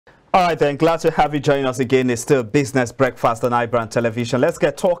All right then, glad to have you join us again. It's still Business Breakfast on iBrand Television. Let's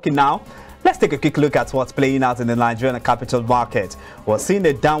get talking now. Let's take a quick look at what's playing out in the Nigerian capital market. We're seeing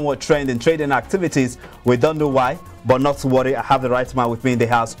a downward trend in trading activities. We don't know why, but not to worry. I have the right man with me in the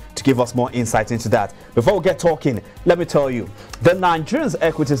house to give us more insight into that. Before we get talking, let me tell you, the Nigerian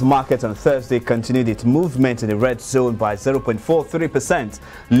equities market on Thursday continued its movement in the red zone by 0.43%,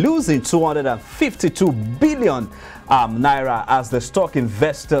 losing 252 billion naira as the stock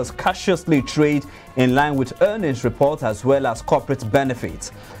investors cautiously trade in line with earnings report as well as corporate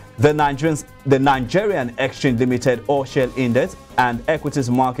benefits. The Nigerian Exchange Limited All-Share Index and equities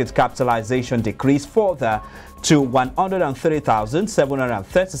market capitalization decreased further to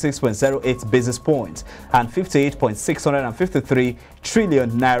 130,736.08 basis points and 58.653 trillion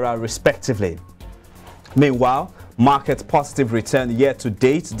naira respectively. Meanwhile, market positive return year to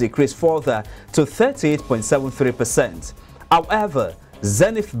date decreased further to 38.73%. However,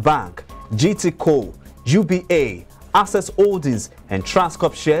 Zenith Bank, GT Co, UBA, Access Holdings and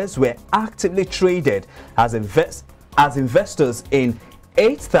Transcorp shares were actively traded as investors in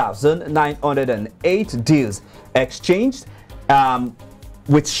 8,908 deals exchanged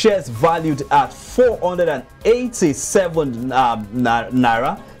with shares valued at 487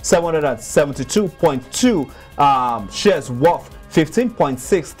 naira, 772.2 shares worth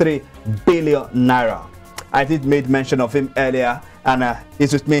 15.63 billion naira. I did make mention of him earlier, and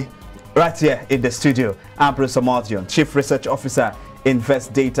he's with me right here in the studio. Ambrose Amadion, Chief Research Officer,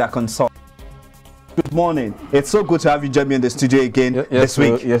 Invest Data Consult. Good morning. It's so good to have you join me in the studio again this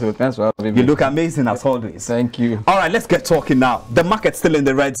week. Yes, thanks for having me. You look amazing as always. Thank you. All right, let's get talking now. The market's still in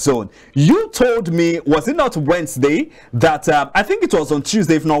the red zone. You told me, was it not Wednesday, that I think it was on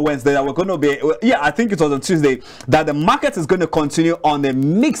Tuesday, if not Wednesday, that we're going to be, yeah, I think it was on Tuesday, that the market is going to continue on a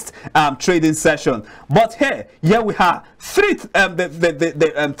mixed trading session. But here we are, 3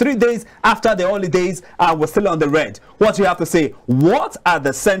 days after the holidays, we're still on the red. What do you have to say? What are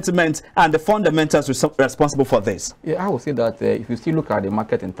the sentiments and the fundamentals responsible for this? Yeah, I would say that if you still look at the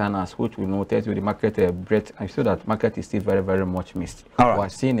market internals, which we know tells you the market breadth, I feel that market is still very, very much mixed. Right. We're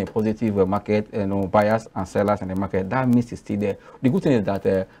seeing a positive market, buyers and sellers in the market. That mix is still there. The good thing is that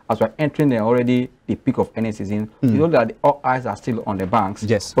as we're entering already the peak of earnings season, you know that all eyes are still on the banks.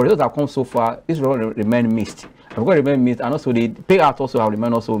 Yes. For those that have come so far, this will remain mixed. I've got to remain mixed, and also the payouts also have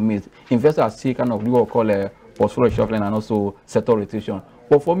remained also mixed. Investors are still kind of what we call portfolio shuffling and also sector rotation.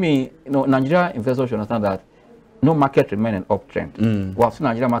 But for me, Nigeria investors should understand that no market remains an uptrend. We have seen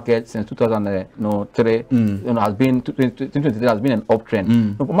Nigeria market since 2003 has been 2023 has been an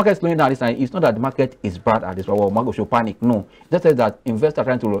uptrend. The market slowing down this time. It's not that the market is bad at this level. Market should panic. No, that says that investors are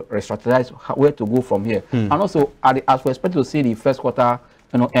trying to re-strategize where to go from here. And also, as we expect to see the first quarter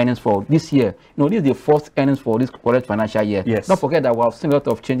earnings for this year. This is the first earnings for this current financial year. Yes. Don't forget that we have seen a lot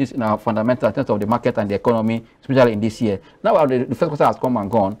of changes in our fundamentals in terms of the market and the economy, especially in this year. Now the first quarter has come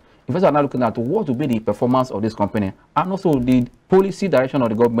and gone. Investors are now looking at what will be the performance of this company and also the policy direction of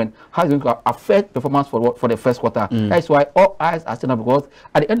the government, how it's going to affect performance for the first quarter. That's why all eyes are still up, because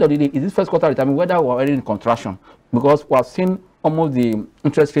at the end of the day, is this first quarter determine whether we're already in contraction, because we have seen almost the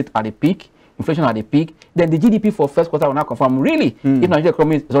interest rate at the peak, inflation at the peak, then the GDP for first quarter will now confirm really if Nigeria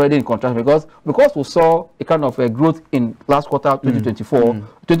economy is already in contraction, because we saw a kind of a growth in last quarter 2024,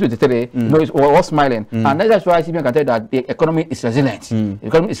 2023, it was smiling, and that's why CBN can tell you that the economy is resilient. The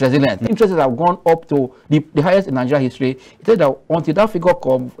economy is resilient. Interest rates have gone up to the highest in Nigeria history. It says that until that figure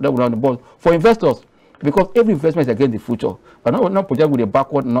comes on the board for investors, because every investment is against the future, but not project with the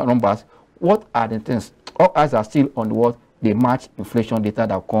backward numbers. What are the things? All eyes are still on the what? The March inflation data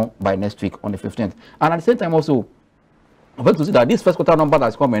that will come by next week on the 15th. And at the same time also, I'm going to see that this first quarter number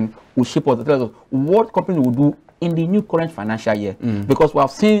that's coming will shape us, tell us what companies will do in the new current financial year. Because we have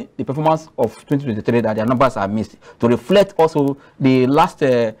seen the performance of 2023 that their numbers are missed to reflect also the last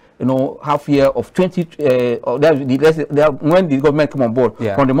half year of when the government came on board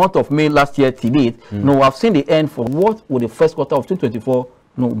from the month of May last year till date. We have seen the end for what will the first quarter of 2024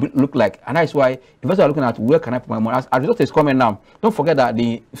 look like, and that's why investors are looking at where can I put my money. As a result is coming now, don't forget that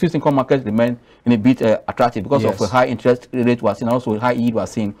the fixed income markets remain in a bit attractive because of a high interest rate we are seeing, and also high yield we are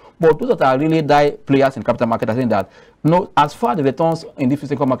seeing. But those that are really die players in capital market are saying that as far as the returns in the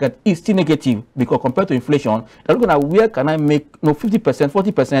fixed income market is still negative, because compared to inflation, they're looking at where can I make 50%,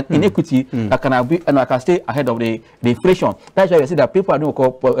 40% in equity that can I be, and I can stay ahead of the inflation. That's why we see that people are doing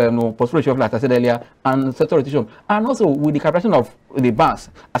portfolio shuffling, like I said earlier, and sector rotation, and also with the capitalization of the banks.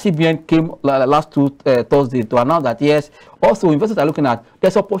 As CBN came last Thursday to announce that yes, also investors are looking at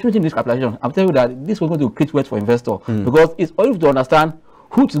there's opportunity in this capitalization. I'm telling you that this was going to create wealth for investors because it's only to understand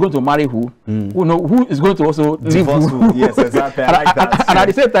who is going to marry who, who is going to also leave who. Yes, exactly. I like that. And at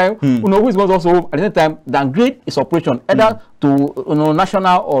the same time, who is going to also at the same time downgrade its operation either to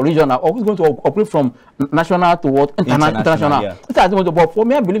national or regional, or who's going to operate from national to what international. Yeah. But for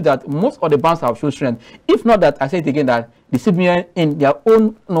me, I believe that most of the banks have shown strength. If not that, I say it again that the CBN in their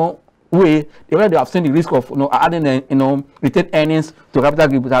own way, they already have seen the risk of adding retained earnings to capital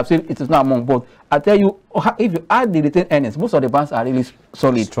group. They have seen it is not among. But I tell you, if you add the retained earnings, most of the banks are really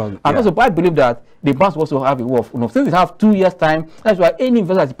solid. Strong, and also, I believe that the banks also have a worth. Since they have 2 years time, that's why any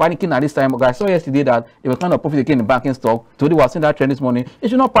investor is panicking at this time. But I saw yesterday that they were kind of profit again in banking stock. Today we are seeing that trend this morning. It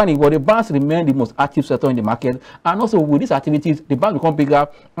should not panic, but the banks remain the most active sector in the market. And also with these activities, the banks become bigger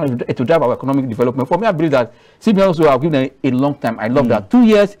to drive our economic development. For me, I believe that CBN also have given them a long time. I love that 2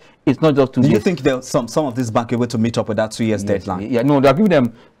 years. It's not just 2 years. Do you think there some of these banks are able to meet up with that 2 years deadline? Yeah, no, they're giving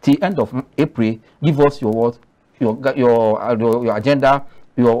them till end of April. Give us your what, your agenda,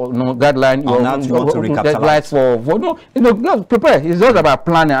 your guideline, your deadlines for prepare. It's just about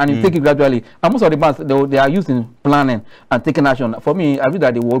planning and you take it gradually. And most of the banks they are using planning and taking action. For me, I believe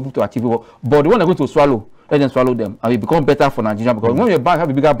that they will be able to achieve it. But the one they're going to swallow, let them swallow them, and it become better for Nigeria because when your bank have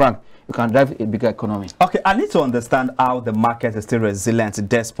a bigger bank, you can drive a bigger economy. Okay, I need to understand how the market is still resilient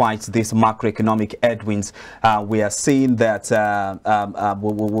despite these macroeconomic headwinds. We are seeing that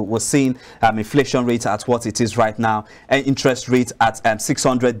we're seeing inflation rate at what it is right now, and interest rate at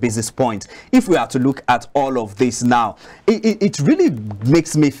 600 basis points. If we are to look at all of this now, it really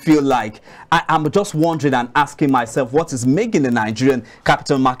makes me feel like I'm just wondering and asking myself what is making the Nigerian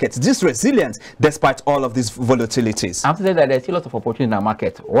capital market this resilient despite all of these volatilities. I'm saying that there's still lots of opportunity in the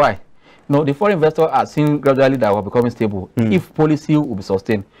market. Why? No, the foreign investors are seeing gradually that we're becoming stable if policy will be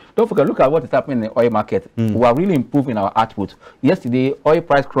sustained. Don't forget, look at what is happening in the oil market. We are really improving our output. Yesterday, oil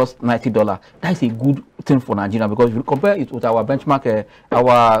price crossed $90. That is a good thing for Nigeria because if you compare it with our benchmark,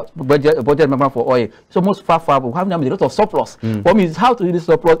 our budget benchmark for oil, it's almost far. We have a lot of surplus. For me, how to do this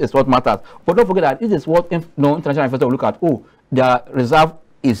surplus is what matters. But don't forget that this is what international investors will look at. Oh, their reserve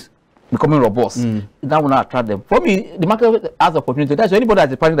is becoming robust. That will not attract them. For me, the market has opportunity. That's why anybody that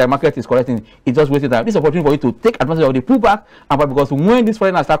is planning that the market is correcting, it's just wasting time. This is opportunity for you to take advantage of the pullback, and because when these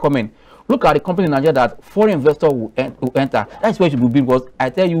foreigners start coming, look at the company in Nigeria that foreign investor will enter. That's where it should be big because I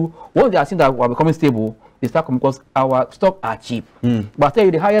tell you, once they are seeing that we are becoming stable, they start coming because our stock are cheap. But I tell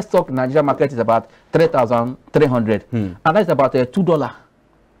you, the highest stock in Nigeria market is about 3,300, and that's about $2.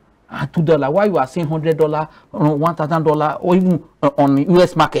 $2. Why you are seeing $100, $1,000, or even on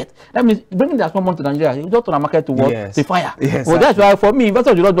US market? That means bringing that small money to Nigeria, you go to the market to work, to fire. Yes, well, that's why for me,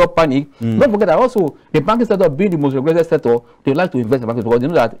 investors do not panic. Don't forget that also the banking sector being the most regulated sector, they like to invest in the market because they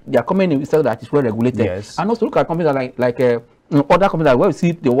know that they are coming in a sector that is well regulated. And also look at companies like other companies that where we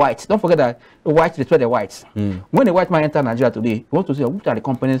see the whites. Don't forget that the whites respect the whites. When the white man enter Nigeria today, you want to see which are the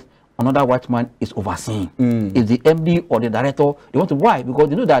companies another white man is overseeing. Is the MD or the director? They want to why? Because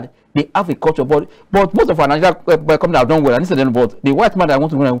they know that they have a culture. But most of our Nigeria companies have done well. And this is but the white man that I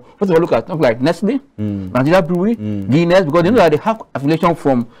want to first of all look at something like Nestle, Nigeria Brewery, Guinness, because they know that they have affiliation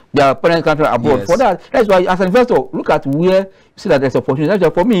from their parent country abroad. For that's why as an investor, look at where you see that there's opportunity. That's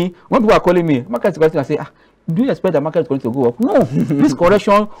why for me, when people are calling me, market is question, I say, do you expect the market is going to go up? No. This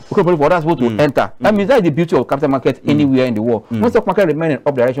correction will be for us to enter. That means that's the beauty of capital market anywhere in the world. Once the market remains in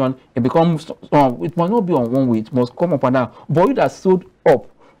up direction, it becomes it must not be on one way, it must come up and down. But you that sold up,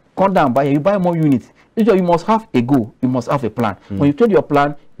 come down, you buy more units. You must have a goal, you must have a plan. When you trade your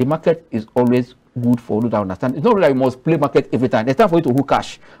plan, the market is always good for you to understand. It's not like you must play market every time. It's time for you to hook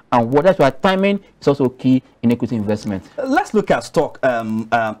cash. And that's why timing is also key in equity investment. Let's look at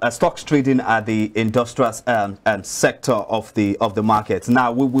stocks trading at the industrial sector of the market.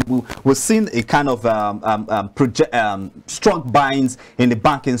 Now we've seen a kind of strong buyings in the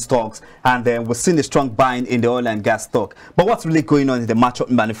banking stocks, and then we've seen a strong buying in the oil and gas stock. But what's really going on in the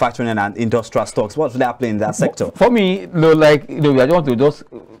manufacturing and industrial stocks? What's really happening in that sector? For me, I don't want to just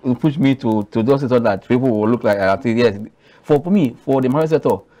push me to those sectors that people will look like. I think yes. For me, for the market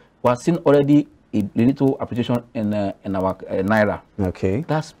sector, we have seen already a little appreciation in our naira. Okay.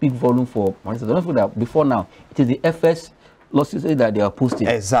 That speaks volume for market sector. Don't forget that before now, it is the FS losses that they are posting.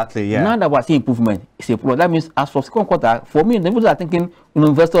 Exactly. Yeah. Now that we are seeing improvement, it's a problem. That means as for second quarter, for me, the investors are thinking,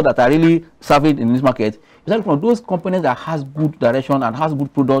 investors that are really serving in this market, Exactly from those companies that has good direction and has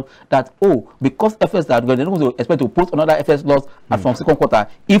good product that, because FS are good, they're not going to expect to post another FS loss from second quarter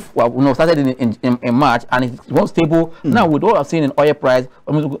if we started in March and it's more stable. Now with what I've seen in oil price,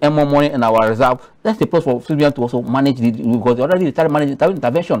 more money in our reserve, that's the place for CBN to also manage because they already started managing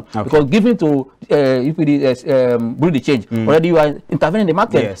intervention. Because giving to Bureau de Change, already you are intervening in the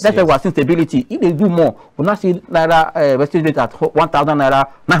market. Yes, that's why we are seeing stability. If they do more, we'll not see Naira exchange rate at 1,000 Naira,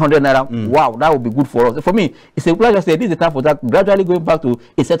 900 Naira. Wow, that would be good for us. For me, it's a like I said, this is the time for that gradually going back to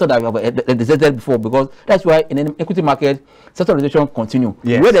a sector that we have deserted before, because that's why in an equity market, sectorization continue.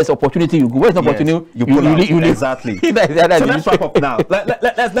 Yes. Where there's opportunity, you go. Where there's opportunity, you pull out. You leave. Exactly. So let's wrap up now.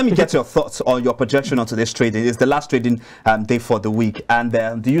 Let me get your thoughts on your projection on today's trading. It's the last trading day for the week, and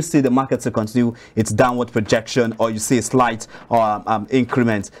do you see the market to continue its downward projection, or you see a slight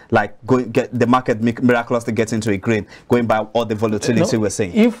increment, like get the market miraculously get into a green, going by all the volatility we're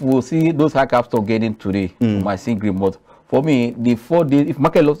seeing? If we'll see those high caps start getting today, we might see green. But for me, the 4 days, if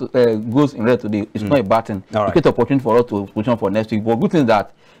market goes in red today, it's not a bad thing. It's an opportunity for us to position for next week. But good thing is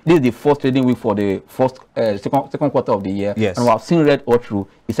that this is the first trading week for the second quarter of the year. Yes. And we have seen red all through.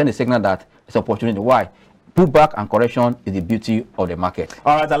 It sends a signal that it's an opportunity. Why? Pullback and correction is the beauty of the market.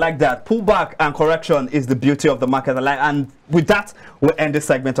 All right, I like that. Pullback and correction is the beauty of the market. And with that, we'll end this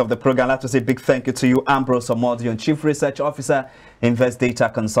segment of the program. I'd like to say a big thank you to you, Ambrose Omodion, Chief Research Officer, Invest Data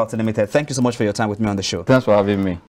Consulting Limited. Thank you so much for your time with me on the show. Thanks for having me.